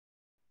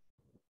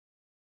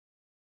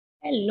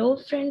Hello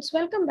friends,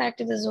 welcome back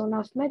to the Zone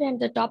of Med, and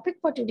the topic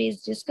for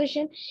today's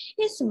discussion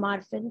is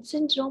Marfan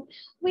syndrome.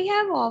 We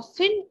have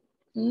often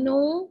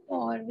know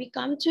or we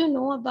come to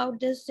know about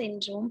this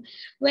syndrome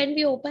when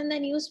we open the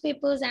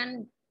newspapers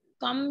and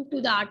come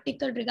to the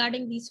article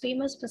regarding these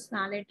famous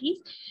personalities.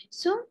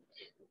 So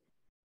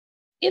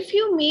if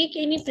you make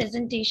any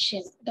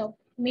presentation, the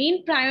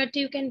main priority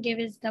you can give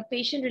is the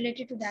patient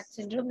related to that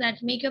syndrome,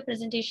 that make your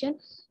presentation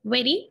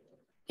very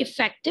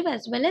effective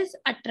as well as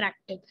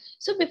attractive.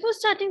 So before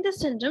starting the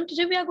syndrome,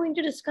 today we are going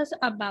to discuss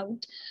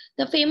about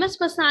the famous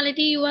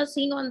personality you are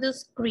seeing on the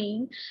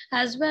screen,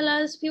 as well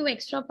as few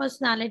extra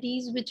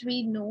personalities which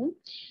we know.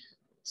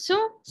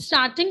 So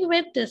starting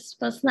with this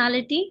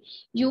personality,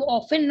 you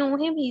often know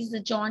him. He's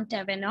the John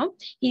Tavener.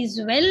 He's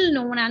well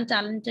known and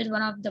talented,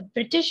 one of the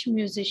British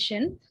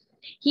musician.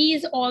 He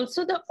is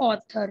also the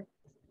author.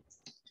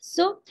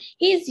 So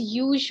he is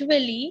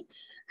usually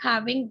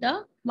having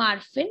the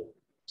Marfan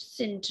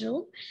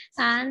syndrome,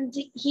 and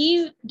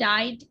he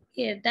died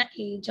at the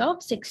age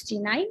of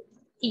 69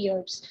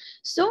 years.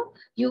 So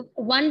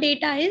one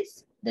data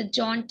is the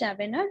John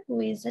Tavener, who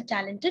is a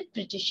talented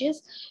British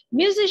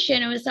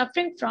musician who is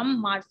suffering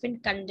from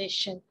Marfan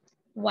condition.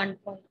 1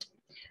 point.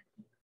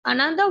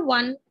 Another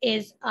one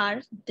is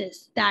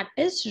that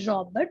is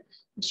Robert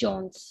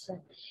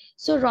Johnson.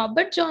 So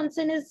Robert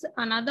Johnson is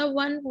another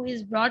one who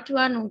is brought to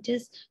our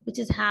notice, which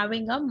is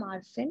having a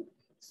Marfan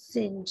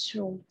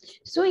syndrome.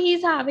 So he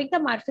is having the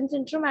Marfan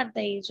syndrome at the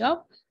age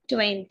of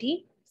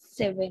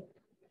 27.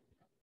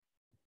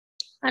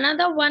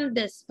 Another one,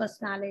 this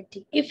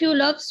personality. If you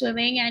love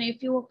swimming and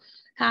if you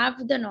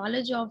have the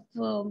knowledge of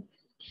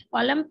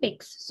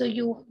Olympics, so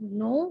you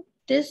know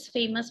this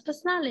famous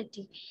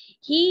personality.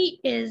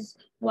 He is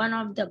one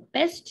of the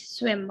best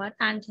swimmer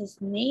and his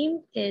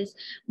name is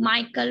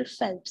Michael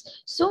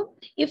Phelps. So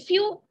if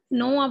you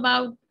know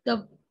about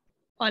the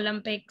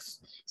Olympics,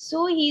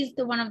 so he's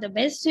the one of the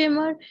best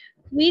swimmer,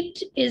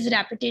 which is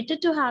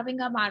reputed to having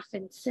a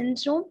Marfan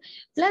syndrome.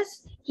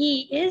 Plus,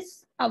 he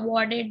is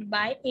awarded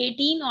by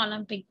 18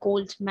 Olympic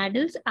gold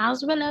medals,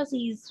 as well as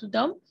he's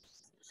the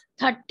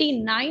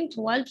 39th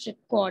world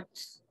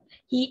records.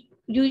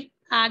 You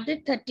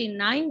added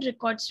 39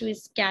 records to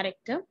his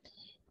character.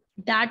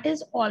 That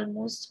is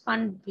almost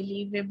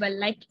unbelievable,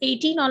 like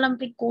 18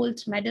 Olympic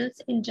gold medals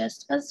in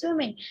just a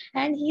swimming,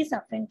 and he's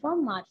suffering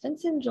from Marfan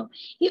syndrome.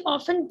 He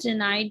often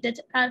denied that,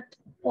 at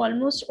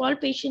almost all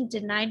patients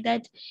denied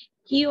that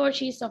he or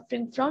she is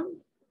suffering from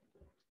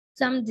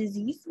some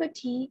disease, but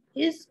he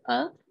is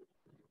a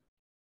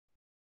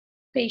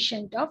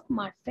patient of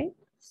Marfan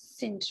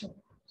syndrome.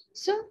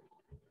 So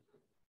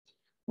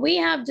we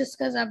have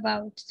discussed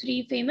about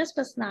three famous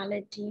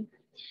personality,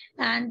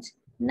 and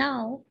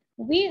now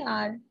we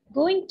are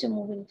going to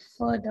moving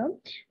further.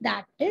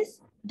 That is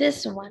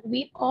this one.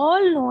 We all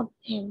know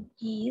him.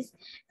 He is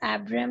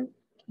Abraham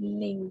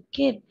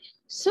Lincoln.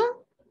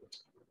 So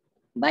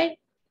by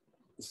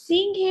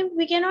seeing him,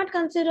 we cannot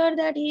consider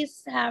that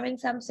he's having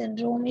some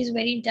syndrome. He's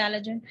very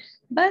intelligent,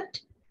 but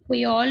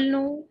we all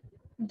know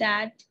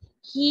that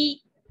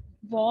he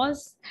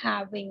was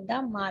having the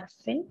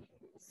Marfan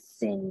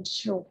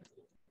syndrome.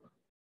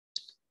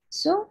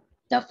 So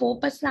the four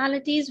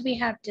personalities we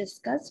have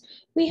discussed,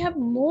 we have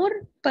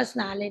more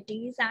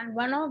personalities, and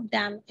one of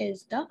them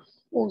is the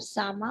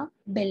Osama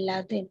bin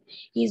Laden.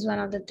 He's one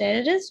of the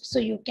terrorists, so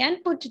you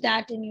can put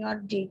that in your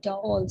data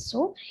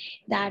also,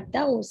 that the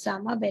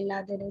Osama bin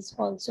Laden is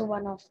also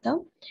one of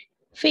the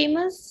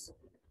famous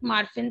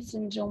Marfan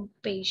syndrome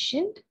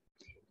patient.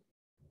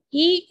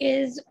 He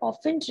is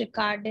often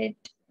regarded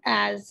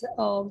as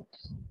a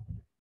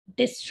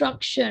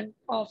destruction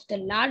of the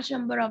large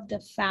number of the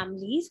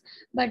families,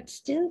 but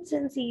still,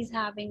 since he's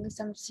having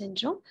some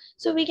syndrome,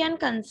 so we can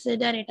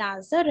consider it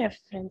as a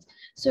reference.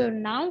 So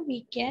now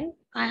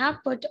I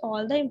have put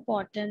all the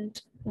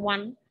important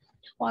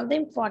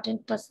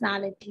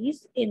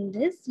personalities in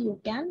this. You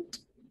can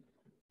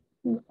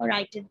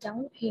write it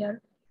down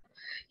here.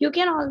 You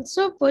can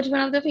also put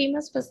one of the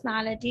famous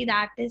personality,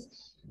 that is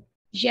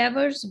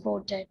Jevers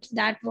Botet.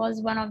 That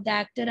was one of the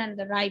actor and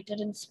the writer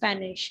in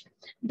Spanish.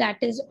 That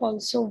is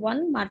also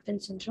one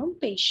Marfan syndrome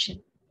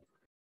patient.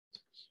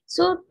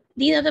 So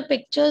these are the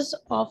pictures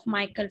of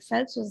Michael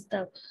Phelps, who's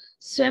the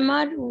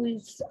swimmer who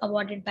is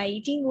awarded by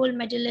 18 gold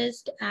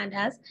medalist and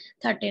has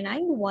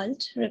 39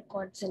 world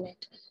records in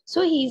it.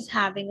 So he's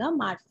having a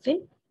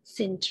Marfan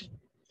syndrome.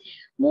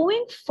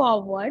 Moving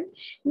forward,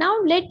 now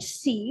let's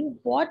see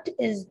what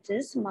is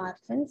this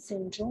Marfan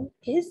syndrome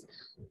is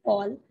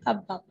all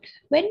about.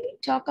 When we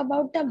talk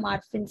about the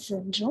Marfan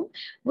syndrome,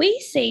 we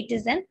say it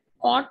is an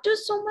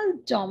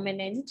autosomal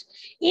dominant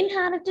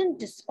inherited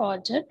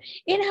disorder.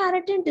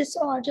 Inherited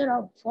disorder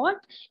of what?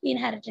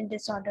 Inherited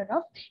disorder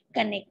of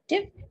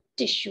connective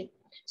tissue.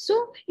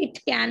 So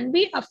it can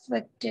be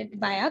affected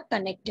by a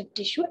connective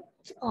tissue.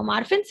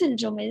 Marfan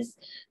syndrome is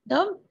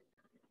the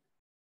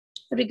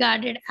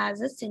regarded as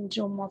a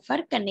syndrome of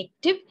our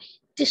connective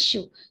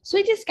tissue. So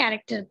it is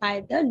characterized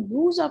by the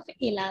loss of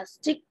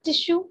elastic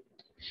tissue,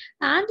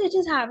 and it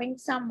is having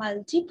some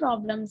multi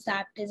problems,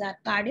 that is our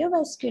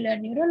cardiovascular,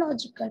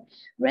 neurological,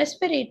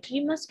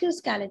 respiratory,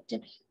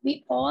 musculoskeletal.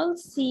 We all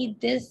see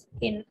this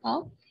in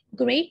a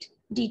great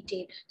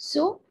detail.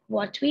 So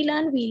what we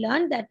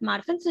learned that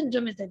Marfan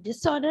syndrome is a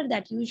disorder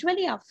that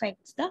usually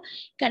affects the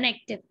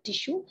connective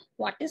tissue.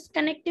 What is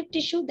connective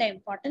tissue? The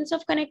importance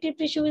of connective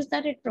tissue is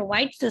that it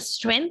provides the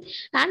strength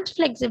and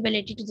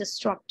flexibility to the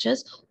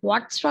structures.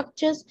 What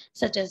structures?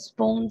 Such as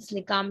bones,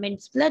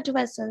 ligaments, blood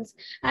vessels,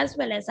 as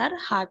well as our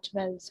heart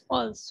valves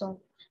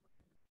also.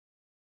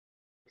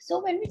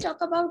 So when we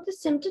talk about the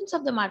symptoms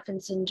of the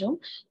Marfan syndrome,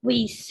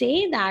 we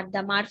say that the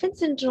Marfan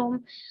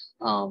syndrome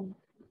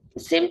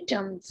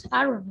symptoms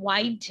are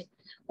wide,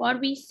 or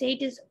we say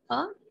it is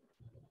a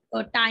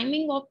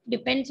timing of,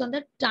 depends on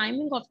the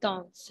timing of the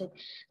onset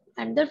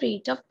and the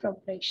rate of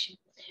progression.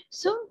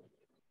 So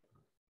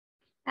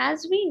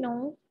as we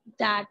know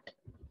that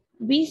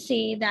we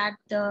say that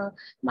the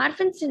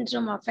Marfan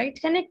syndrome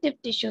affects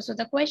connective tissue. So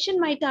the question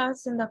might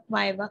ask in the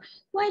viva,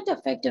 why it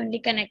affect only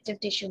connective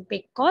tissue?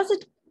 Because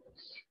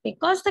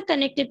the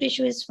connective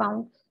tissue is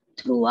found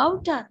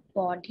throughout our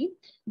body.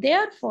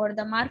 Therefore,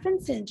 the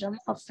Marfan syndrome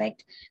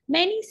affects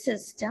many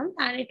systems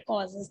and it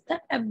causes the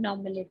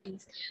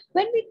abnormalities.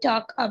 When we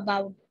talk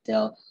about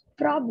the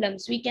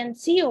problems, we can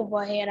see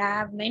over here, I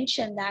have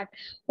mentioned that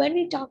when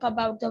we talk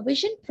about the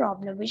vision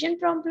problem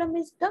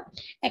is the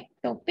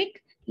ectopic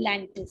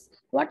lentis.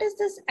 What is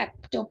this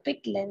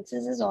ectopic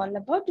lenses is all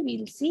about?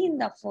 We'll see in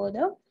the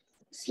further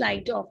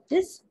slide of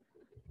this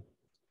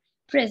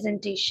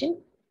presentation.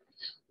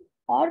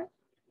 Or,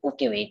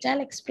 okay, wait,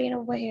 I'll explain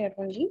over here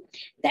only.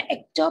 The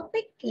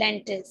ectopic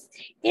lentis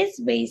is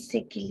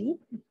basically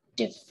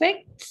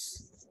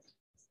defects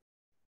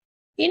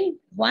in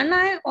one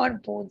eye or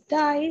both the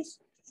eyes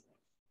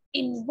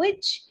in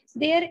which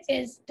there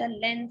is the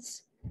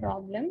lens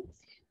problem.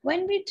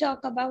 When we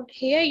talk about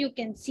here, you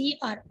can see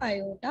our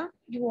aorta.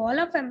 You all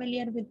are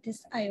familiar with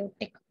this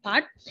aortic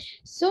part.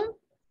 So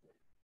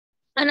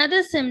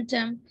another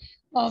symptom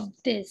of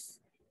this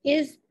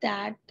is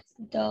that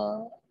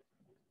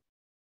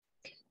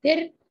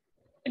their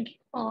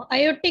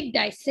aortic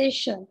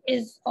dissection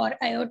is, or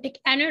aortic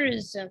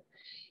aneurysm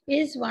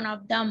is one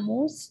of the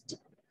most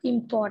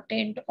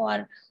important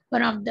or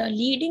one of the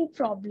leading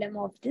problem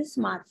of this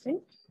Marfan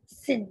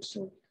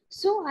syndrome.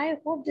 So I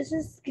hope this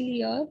is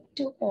clear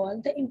to all.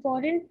 The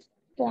important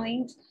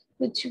points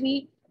which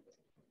we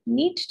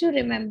need to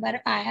remember,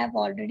 I have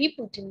already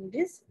put in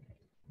this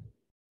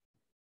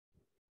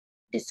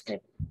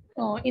description,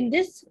 in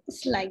this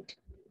slide.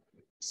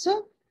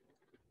 So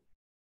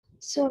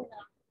now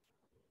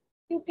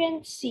you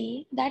can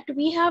see that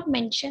we have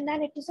mentioned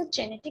that it is a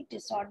genetic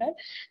disorder.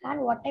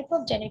 And what type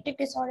of genetic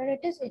disorder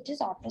it is? It is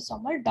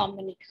autosomal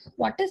dominant.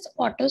 What is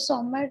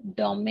autosomal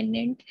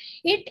dominant?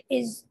 It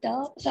is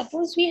the,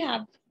 suppose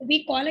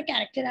we call a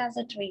character as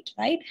a trait,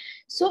 right?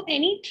 So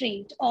any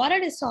trait or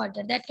a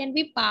disorder that can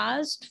be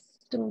passed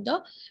through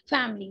the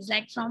families,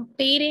 like from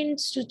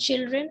parents to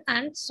children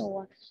and so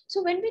on.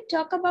 So when we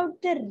talk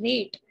about the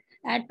rate,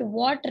 at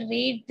what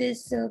rate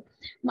this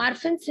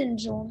Marfan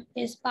syndrome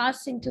is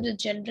passing to the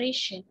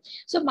generation.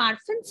 So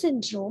Marfan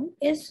syndrome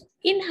is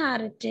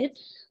inherited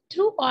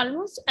through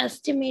almost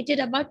estimated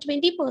about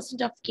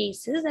 20% of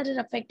cases that it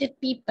affected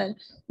people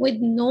with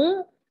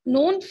no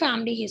known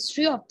family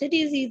history of the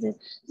diseases.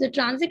 The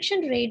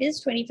transaction rate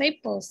is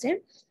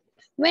 25%.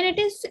 When it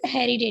is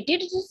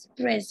heredited, it is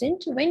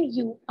present when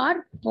you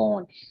are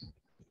born.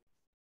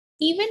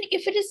 Even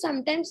if it is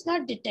sometimes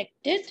not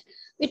detected,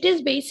 it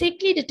is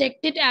basically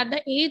detected at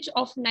the age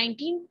of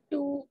 19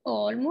 to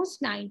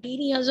almost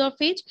 19 years of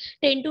age,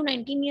 10 to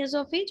 19 years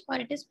of age, or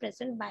it is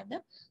present by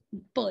the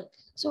birth.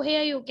 So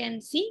here you can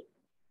see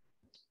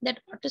that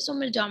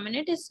autosomal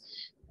dominant is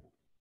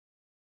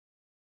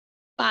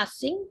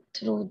passing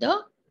through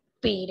the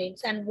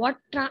parents. And what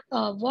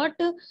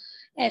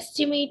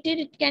estimated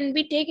it can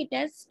be taken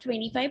as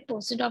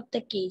 25% of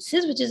the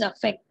cases which is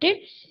affected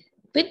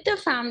with the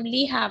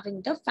family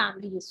having the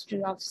family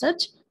history of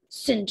such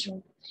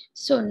syndrome.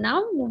 So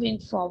now moving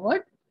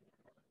forward,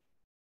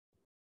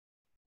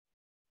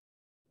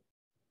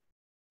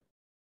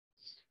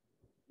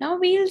 now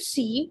we'll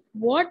see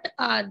what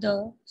are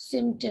the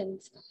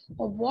symptoms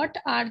or what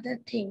are the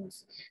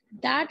things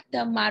that the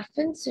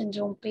Marfan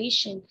syndrome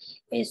patient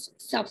is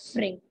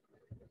suffering,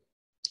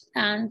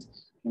 and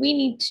we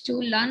need to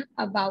learn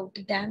about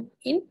them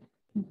in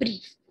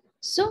brief.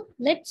 So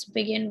let's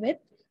begin with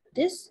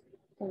this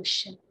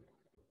portion.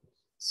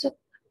 So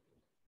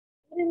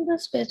in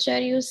this picture,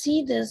 you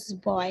see this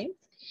boy.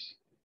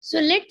 So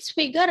let's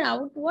figure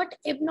out what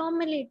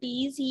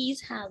abnormalities he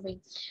is having.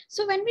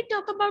 So when we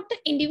talk about the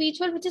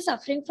individual which is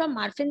suffering from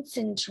Marfan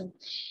syndrome,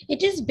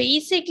 it is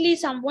basically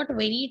somewhat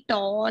very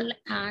tall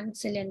and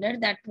slender.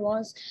 That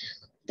was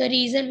the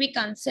reason we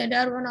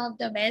consider one of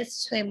the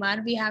best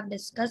swimmer. We have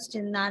discussed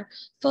in our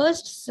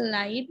first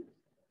slide,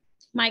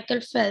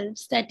 Michael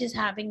Phelps, that is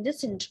having the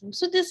syndrome.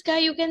 So this guy,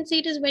 you can see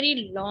it is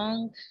very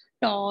long,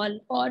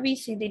 tall, or we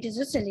say that it is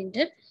a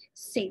cylinder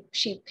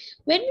shape.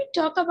 When we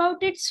talk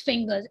about its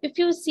fingers, if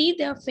you see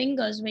their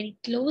fingers very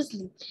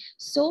closely,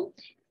 so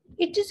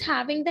it is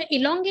having the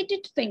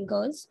elongated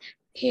fingers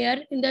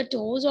here in the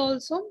toes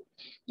also.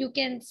 You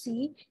can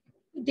see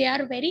they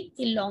are very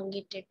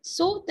elongated.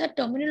 So the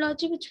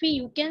terminology which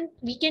we can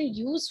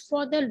use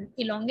for the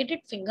elongated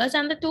fingers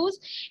and the toes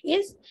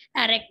is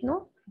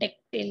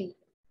arachnodactyly.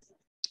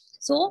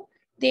 So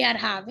they are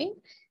having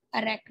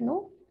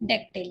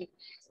arachnodactyly.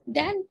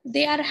 Then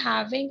they are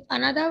having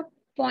another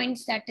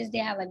points, that is they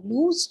have a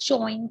loose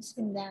joints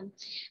in them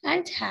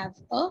and have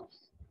a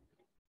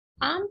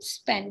arm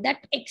span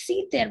that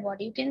exceed their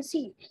body. You can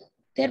see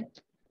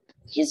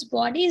his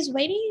body is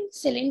very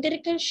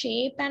cylindrical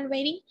shape and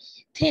very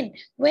thin,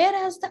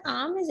 whereas the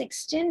arm is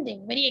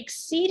extending, very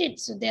exceeded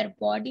to their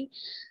body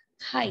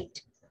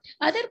height.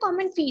 Other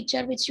common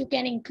feature which you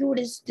can include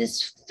is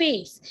this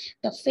face.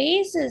 The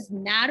face is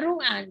narrow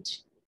and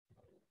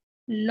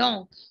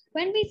long.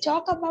 When we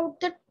talk about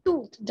the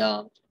tooth,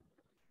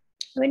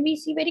 when we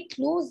see very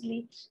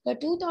closely, the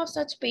tooth of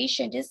such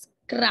patient is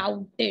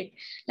crowded.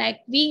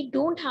 Like we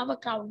don't have a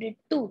crowded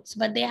tooth,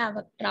 but they have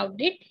a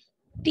crowded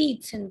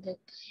teeth in them.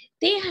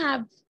 They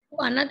have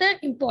another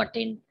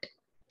important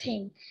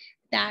thing,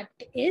 that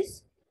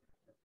is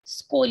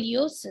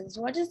scoliosis.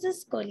 What is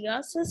this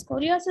scoliosis?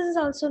 Scoliosis is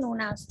also known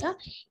as the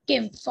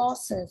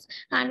kyphosis,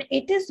 and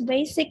it is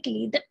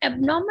basically the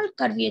abnormal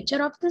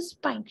curvature of the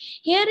spine.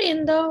 Here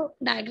in the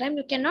diagram,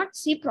 you cannot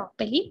see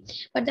properly,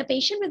 but the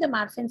patient with the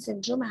Marfan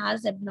syndrome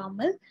has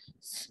abnormal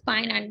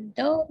spine, and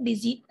the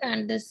disease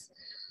and this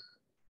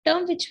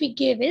term which we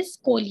give is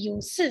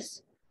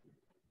scoliosis.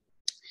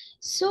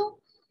 So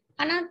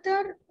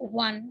another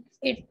one,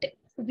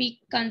 we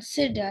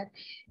consider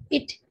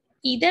it,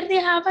 either they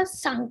have a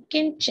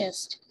sunken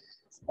chest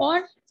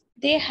or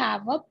they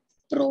have a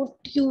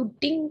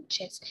protruding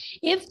chest.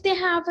 If they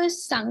have a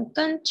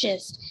sunken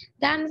chest,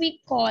 then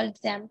we call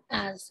them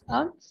as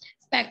a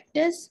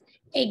pectus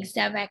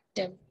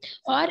excavatum,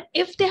 or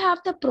if they have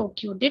the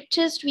protruded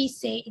chest, we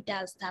say it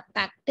as the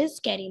pectus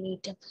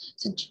carinatum.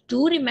 So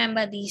do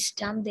remember these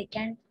terms, they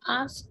can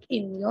ask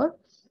in your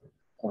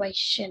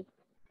question.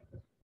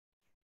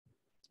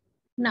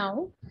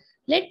 Now,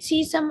 let's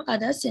see some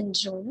other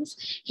syndromes.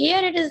 Here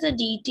it is the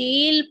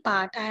detailed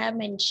part I have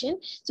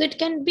mentioned, so it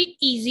can be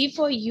easy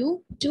for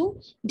you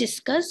to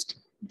discuss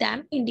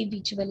them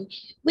individually.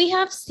 We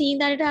have seen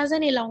that it has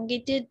an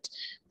elongated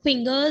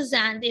fingers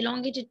and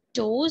elongated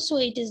toes, so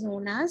it is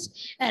known as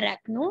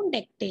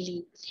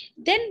arachnodactyly.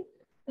 Then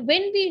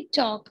when we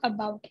talk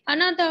about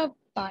another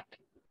part,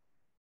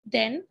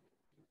 then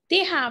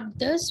they have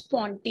the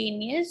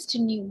spontaneous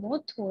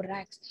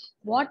pneumothorax.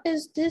 What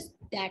is this?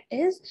 That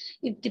is,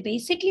 if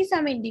basically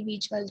some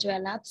individual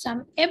develop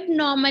some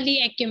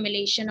abnormally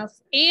accumulation of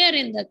air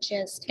in the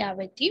chest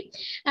cavity,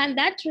 and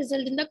that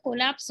result in the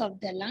collapse of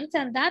the lungs,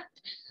 and that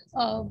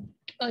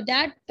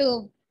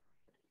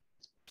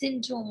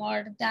syndrome,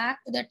 or that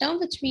the term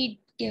which we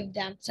give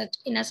them such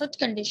in a such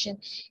condition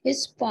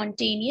is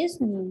spontaneous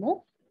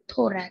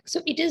pneumothorax.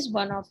 So it is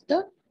one of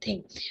the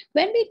thing.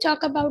 When we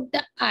talk about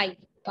the eye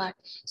part,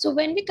 so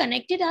when we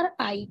connected our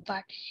eye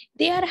part,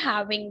 they are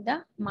having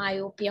the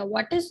myopia.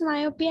 What is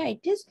myopia?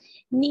 It is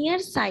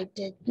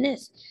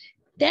nearsightedness.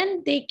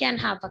 Then they can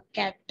have a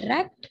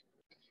cataract,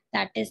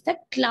 that is the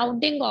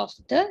clouding of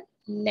the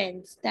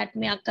lens that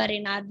may occur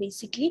in our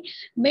basically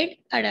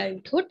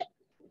mid-adulthood.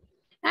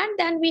 And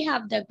then we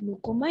have the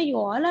glaucoma. You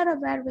all are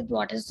aware with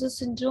what is the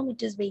syndrome.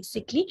 It is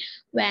basically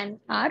when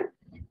our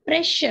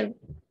pressure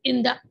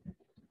in the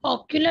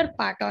ocular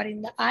part or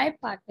in the eye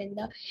part, when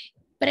the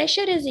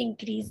pressure is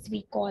increased,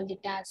 we call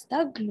it as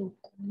the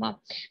glaucoma.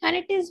 And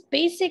it is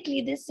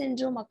basically, this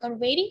syndrome occur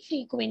very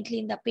frequently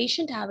in the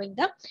patient having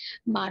the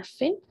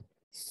Marfan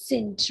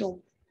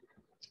syndrome.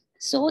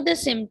 So the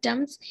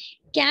symptoms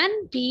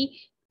can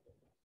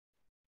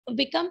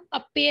become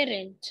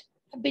apparent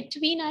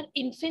between our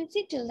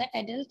infancy till the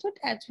adulthood,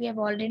 as we have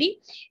already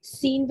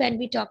seen when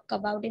we talk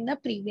about in the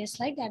previous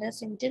slide, that the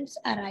symptoms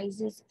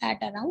arises at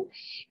around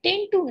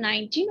 10 to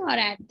 19 or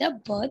at the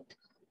birth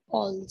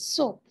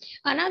also.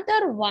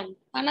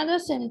 Another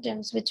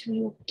symptoms which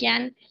you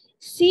can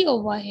see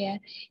over here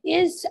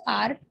is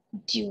our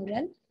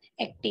dural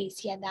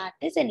ectasia, that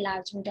is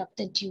enlargement of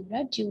the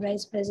dura. Dura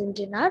is present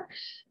in our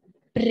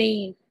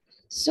brain.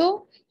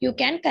 So you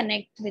can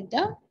connect with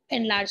the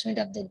enlargement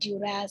of the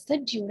dura as the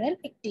dural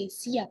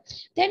ectasia.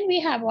 Then we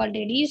have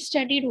already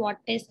studied what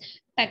is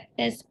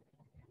pectus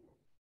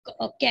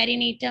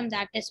carinatum,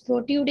 that is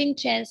protruding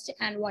chest,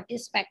 and what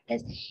is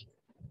pectus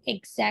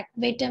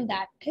excavatum,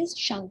 that is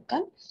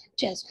shrunken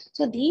chest.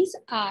 So these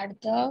are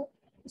the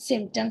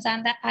symptoms,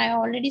 and I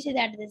already said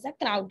that there's a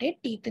crowded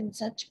teeth in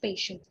such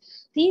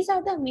patients. These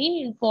are the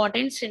main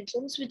important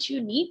symptoms which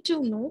you need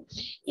to know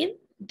in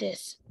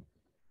this.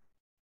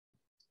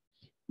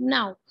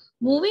 Now,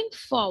 moving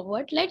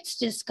forward, let's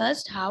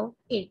discuss how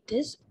it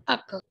is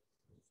occurs.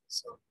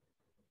 So,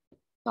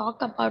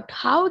 talk about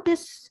how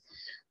this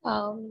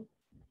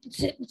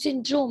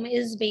syndrome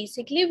is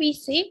basically, we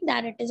say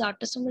that it is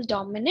autosomal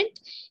dominant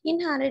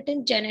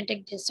inherited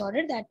genetic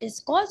disorder that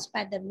is caused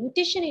by the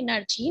mutation in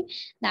our gene,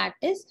 that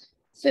is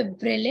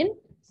fibrillin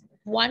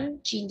 1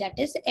 gene, that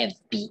is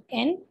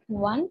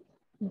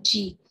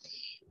FBN1G.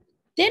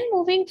 Then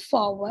moving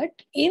forward,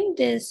 in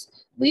this,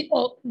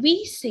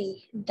 we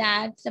say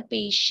that the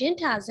patient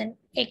has an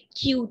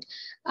acute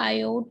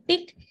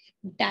aortic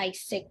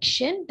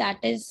dissection, that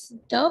is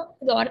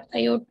or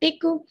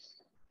aortic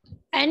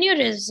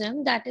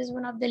aneurysm, that is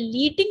one of the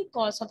leading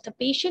cause of the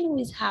patient who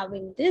is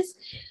having this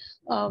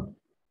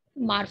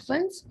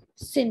Marfan's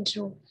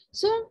syndrome.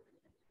 So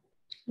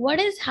what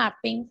is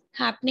happening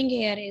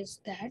here is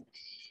that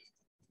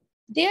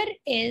there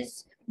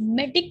is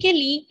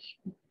medically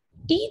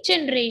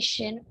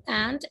degeneration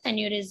and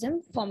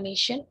aneurysm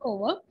formation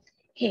over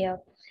here.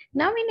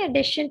 Now, in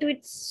addition to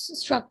its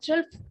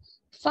structural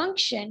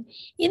function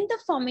in the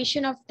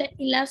formation of the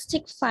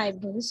elastic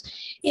fibers,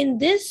 in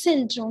this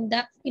syndrome,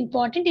 the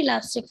important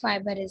elastic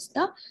fiber is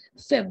the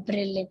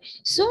fibrillin.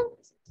 So,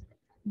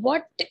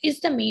 what is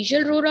the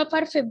major role of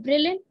our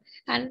fibrillin?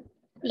 And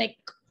like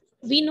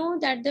we know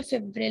that the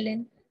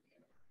fibrillin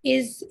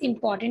is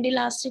important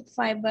elastic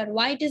fiber.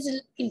 Why it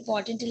is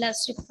important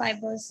elastic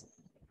fibers?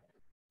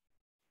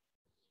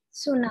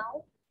 So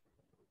now,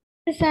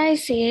 as I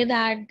say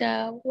that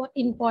the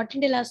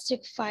important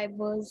elastic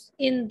fibers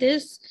in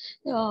this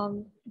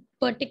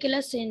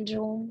particular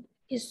syndrome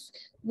is,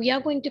 we are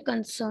going to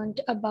concern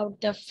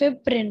about the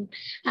fibrin,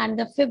 and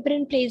the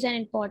fibrin plays an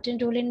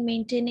important role in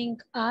maintaining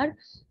our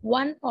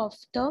one of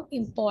the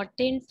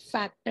important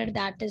factor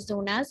that is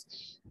known as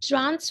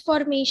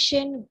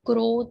transformation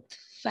growth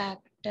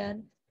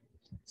factor.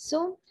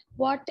 So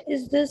what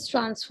is this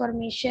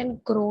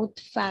transformation growth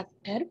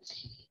factor?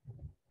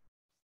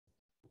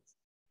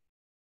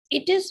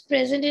 It is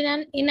present in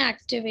an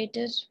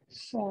inactivated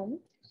form.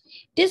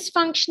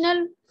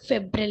 Dysfunctional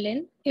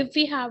fibrillin, if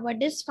we have a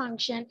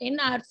dysfunction in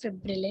our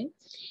fibrillin,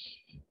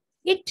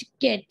 it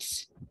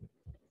gets,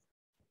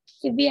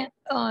 if we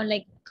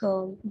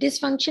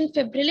dysfunction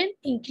fibrillin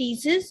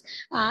increases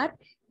our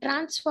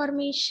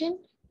transformation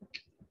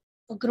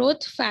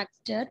growth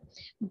factor,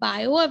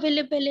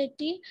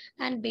 bioavailability,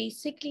 and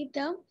basically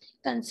the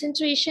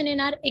concentration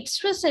in our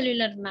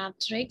extracellular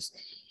matrix,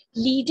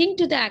 leading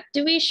to the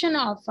activation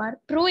of our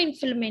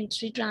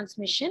pro-inflammatory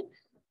transmission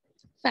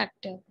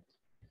factor.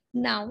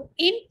 Now,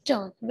 in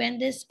turn, when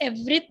this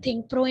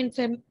everything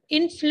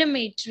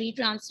pro-inflammatory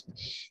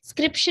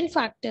transcription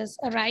factors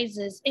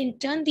arises, in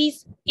turn,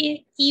 these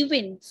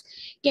events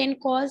can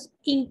cause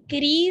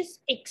increased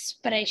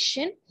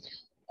expression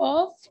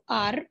of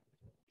our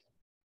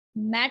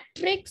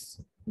matrix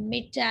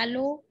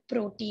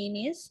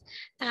metalloproteinase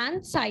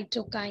and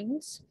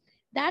cytokines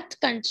that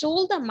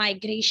control the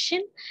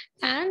migration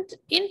and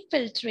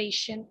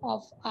infiltration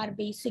of our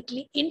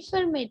basically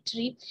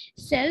inflammatory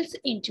cells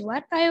into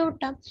our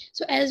aorta.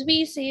 So as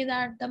we say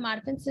that the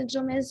Marfan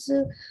syndrome is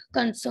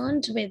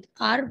concerned with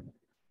our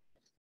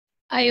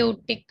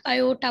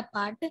aorta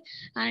part,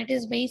 and it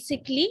is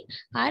basically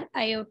our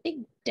aortic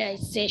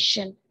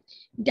dissection.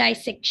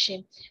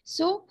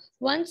 So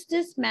once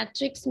this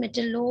matrix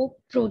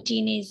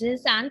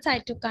metalloproteinases and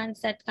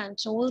cytokines that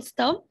controls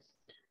the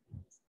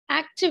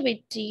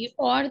activity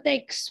or the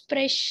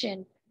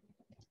expression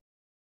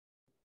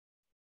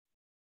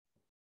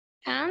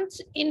and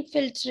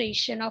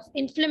infiltration of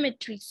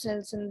inflammatory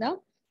cells in the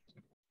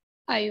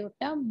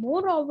aorta,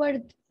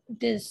 moreover,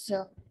 this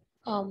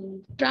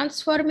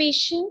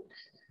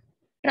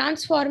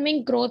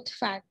transforming growth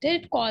factor,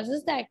 it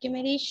causes the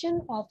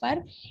accumulation of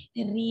our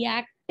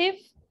reactive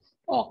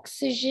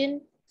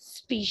oxygen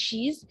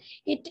species.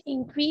 It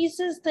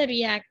increases the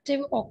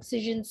reactive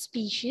oxygen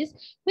species,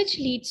 which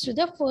leads to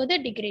the further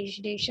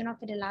degradation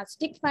of an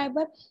elastic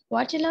fiber.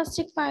 What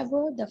elastic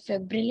fiber? The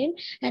fibrillin.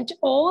 And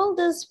all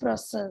this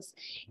process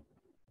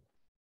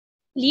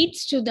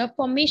leads to the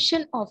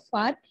formation of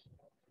our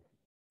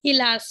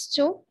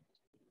elastolysis.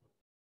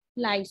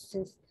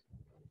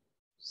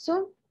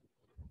 So,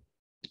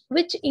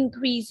 which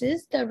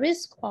increases the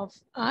risk of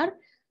our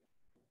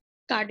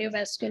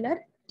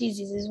cardiovascular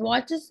diseases.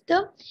 What is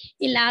the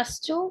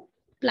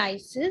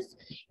elastolysis?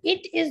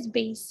 It is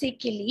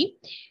basically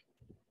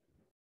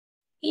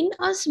in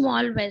a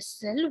small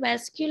vessel,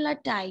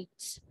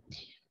 vasculitides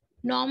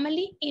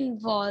normally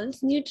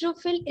involves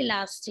neutrophil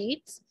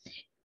elastates,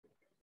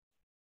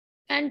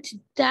 and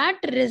that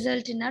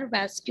result in our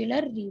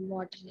vascular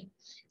remodeling.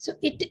 So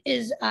it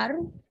is our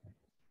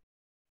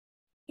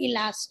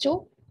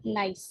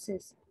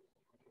elastolysis.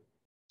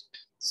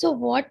 So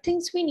what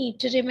things we need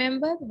to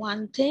remember?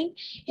 One thing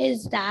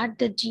is that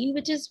the gene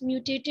which is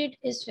mutated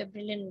is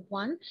fibrillin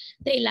 1.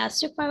 The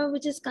elastic fiber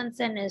which is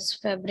concerned is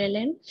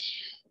fibrillin.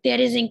 There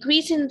is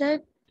increase in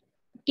the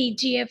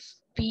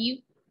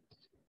TGFP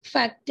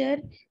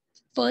factor.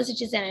 First,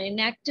 it is an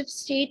inactive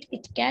state.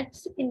 It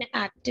gets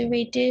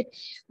inactivated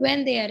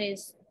when there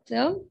is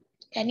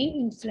any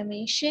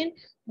inflammation,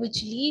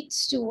 which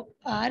leads to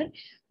our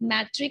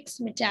matrix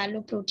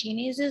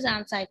metalloproteinases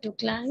and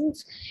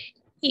cytokines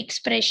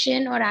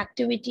expression or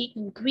activity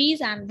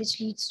increase, and which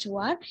leads to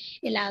our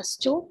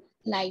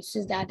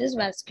elastolysis, that is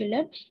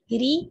vascular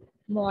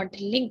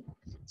remodeling.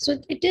 So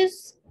it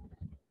is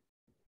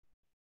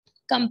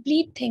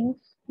complete thing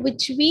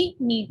which we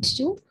need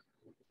to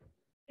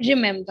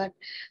remember.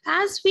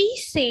 As we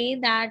say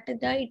that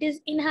it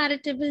is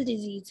inheritable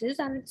diseases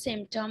and its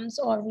symptoms,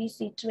 or we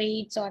see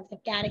traits or the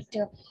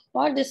character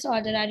or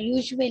disorder are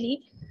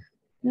usually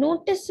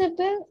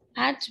noticeable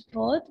at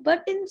birth,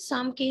 but in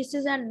some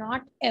cases and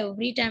not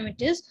every time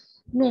it is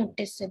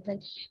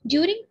noticeable.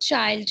 During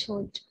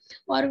childhood,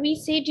 or we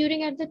say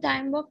during at the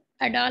time of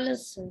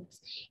adolescence,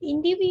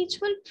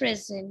 individual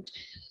present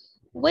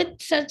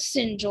with such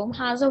syndrome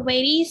has a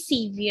very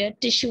severe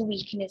tissue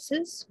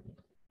weaknesses,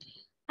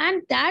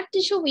 and that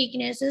tissue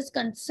weakness is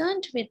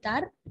concerned with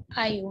our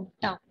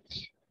aorta,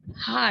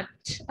 heart,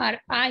 our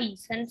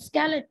eyes, and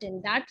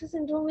skeleton. That's the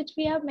syndrome which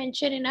we have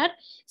mentioned in our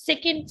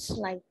second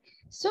slide.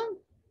 So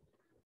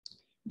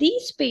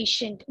these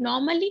patients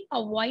normally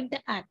avoid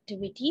the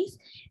activities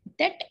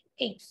that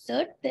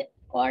exert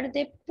or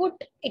they put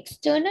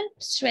external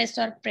stress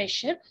or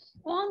pressure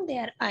on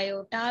their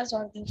aortas,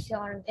 or we say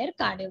on their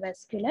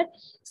cardiovascular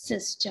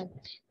system.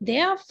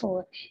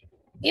 Therefore,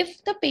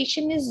 if the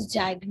patient is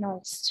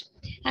diagnosed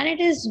and it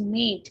is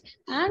made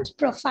and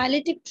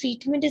prophylactic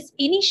treatment is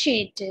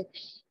initiated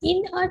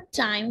in a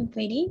time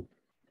very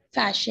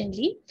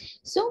fashionably,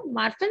 so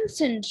Marfan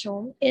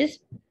syndrome is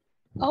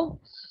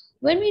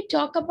when we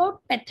talk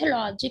about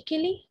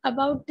pathologically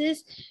about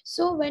this,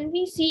 so when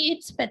we see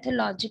its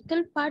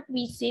pathological part,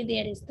 we say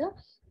there is the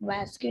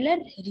vascular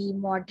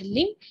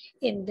remodeling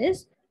in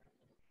this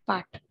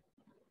part.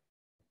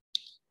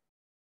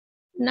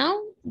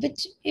 Now,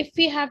 which if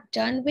we have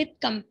done with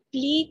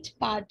complete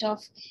part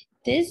of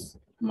this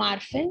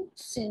Marfan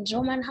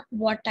syndrome and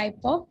what type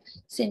of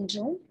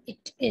syndrome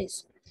it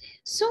is.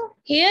 So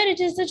here it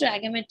is the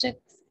trigonometric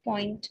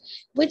point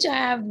which I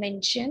have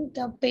mentioned.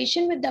 The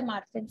patient with the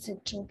Marfan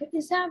syndrome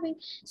is having,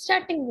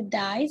 starting with the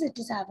eyes, it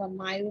is have a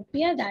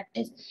myopia, that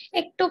is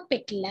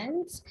ectopic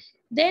lens.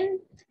 Then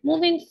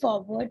moving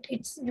forward,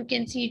 it's, you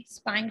can see its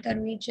spine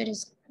curvature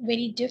is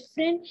very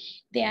different.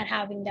 They are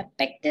having the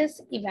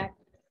pectus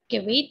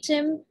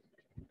excavatum.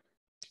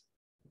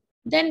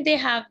 Then they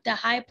have the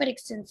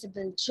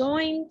hyperextensible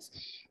joints.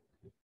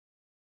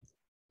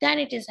 Then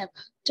it is a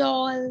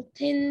tall,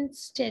 thin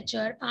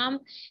stature, arm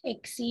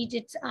exceeds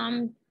its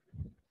arm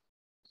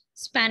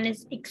span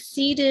is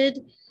exceeded.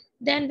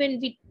 Then when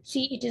we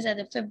see it is at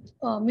the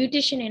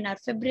mutation in our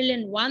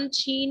fibrillin 1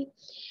 gene,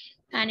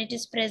 and it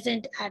is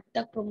present at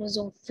the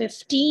chromosome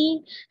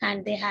 15,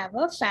 and they have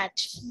a fat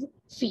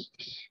feet.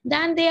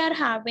 Then they are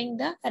having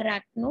the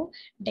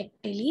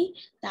arachnodactyly,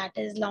 that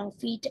is long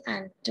feet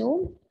and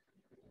toe.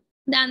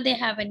 Then they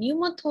have a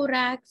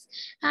pneumothorax,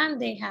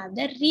 and they have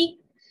the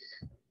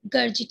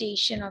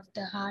regurgitation of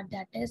the heart,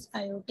 that is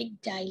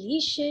aortic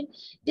dilation,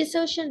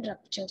 dissociation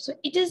rupture. So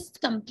it is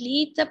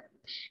complete the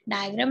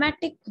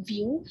diagrammatic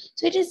view,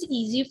 so it is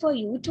easy for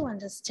you to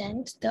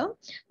understand the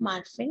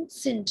Marfan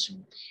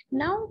syndrome.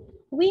 Now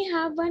we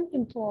have an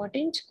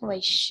important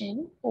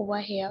question over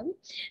here,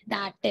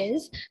 that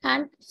is,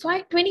 and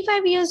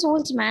 25 years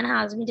old man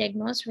has been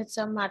diagnosed with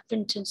some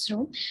Marfan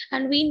syndrome,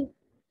 and we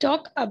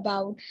talk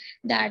about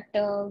that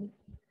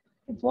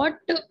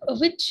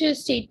which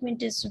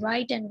statement is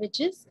right and which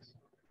is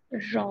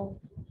wrong.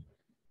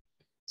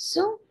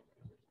 So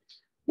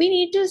we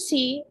need to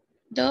see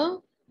the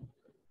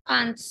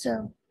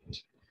answer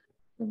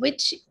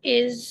which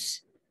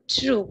is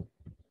true.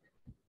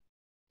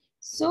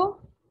 So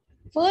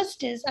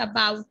first is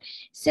about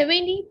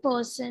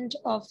 70%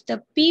 of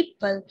the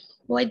people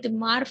with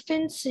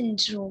Marfan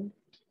syndrome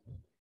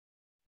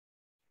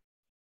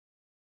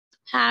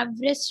have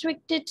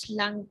restricted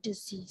lung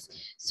disease.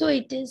 So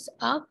it is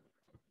a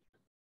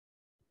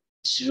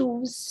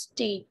true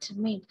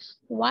statement.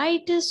 Why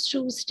it is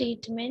true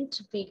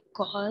statement?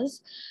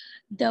 Because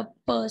the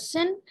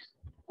person,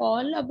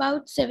 all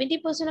about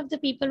 70% of the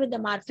people with the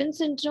Marfan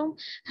syndrome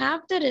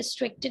have the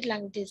restricted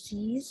lung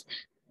disease.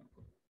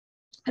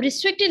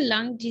 Restricted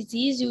lung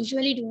disease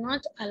usually do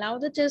not allow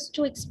the chest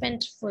to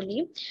expand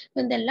fully.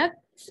 When the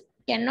lungs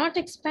cannot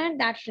expand,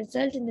 that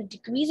results in the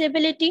decreased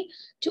ability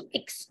to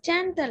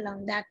extend the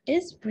lung, that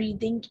is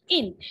breathing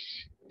in,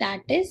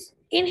 that is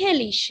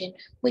inhalation,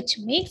 which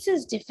makes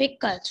it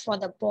difficult for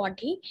the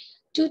body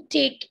to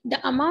take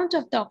the amount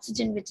of the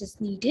oxygen which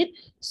is needed.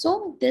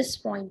 So this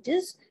point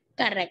is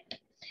correct.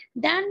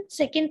 Then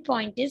second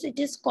point is it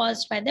is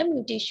caused by the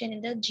mutation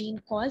in the gene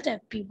called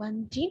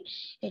FP1 gene.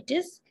 It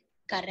is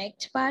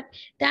correct part.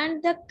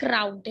 Then the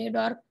crowded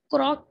or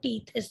crooked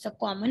teeth is the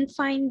common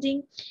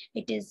finding.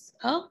 It is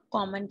a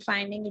common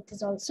finding. It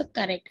is also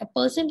correct. A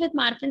person with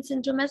Marfan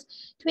syndrome has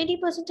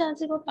 20%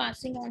 chance of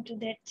passing on to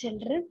their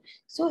children.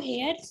 So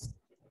here,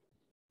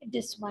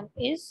 this one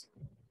is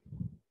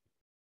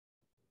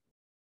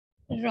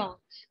wrong,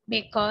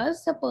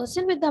 because the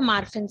person with the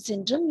Marfan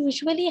syndrome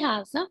usually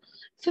has a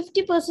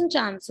 50%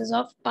 chances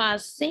of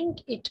passing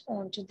it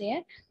on to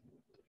their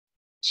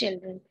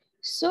children.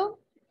 So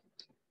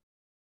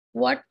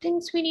What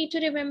things we need to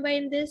remember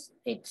in this?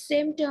 Its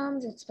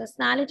symptoms, its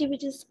personality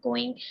which is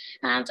going.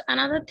 And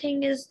another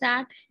thing is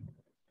that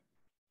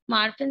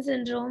Marfan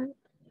syndrome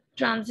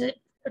transit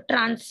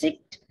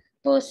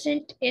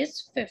percent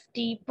is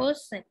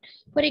 50%.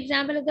 For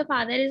example, if the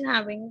father is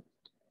having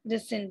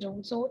this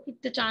syndrome, so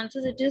if the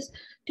chances it is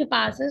to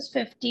pass is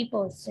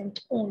 50%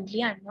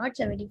 only, and not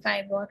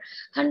 75 or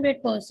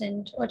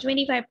 100% or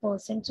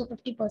 25%. So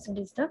 50%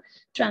 is the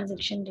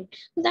transaction rate.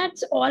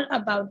 That's all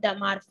about the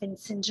Marfan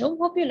syndrome.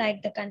 Hope you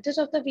like the content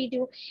of the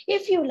video.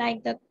 If you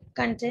like the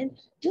content,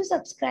 do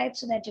subscribe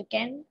so that you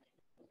can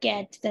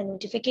get the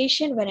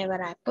notification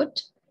whenever I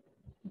put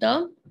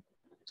the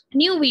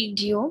new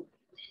video.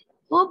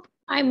 Hope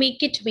I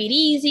make it very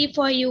easy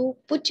for you.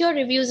 Put your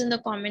reviews in the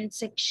comment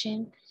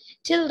section.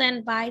 Till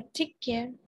then, bye. Take care.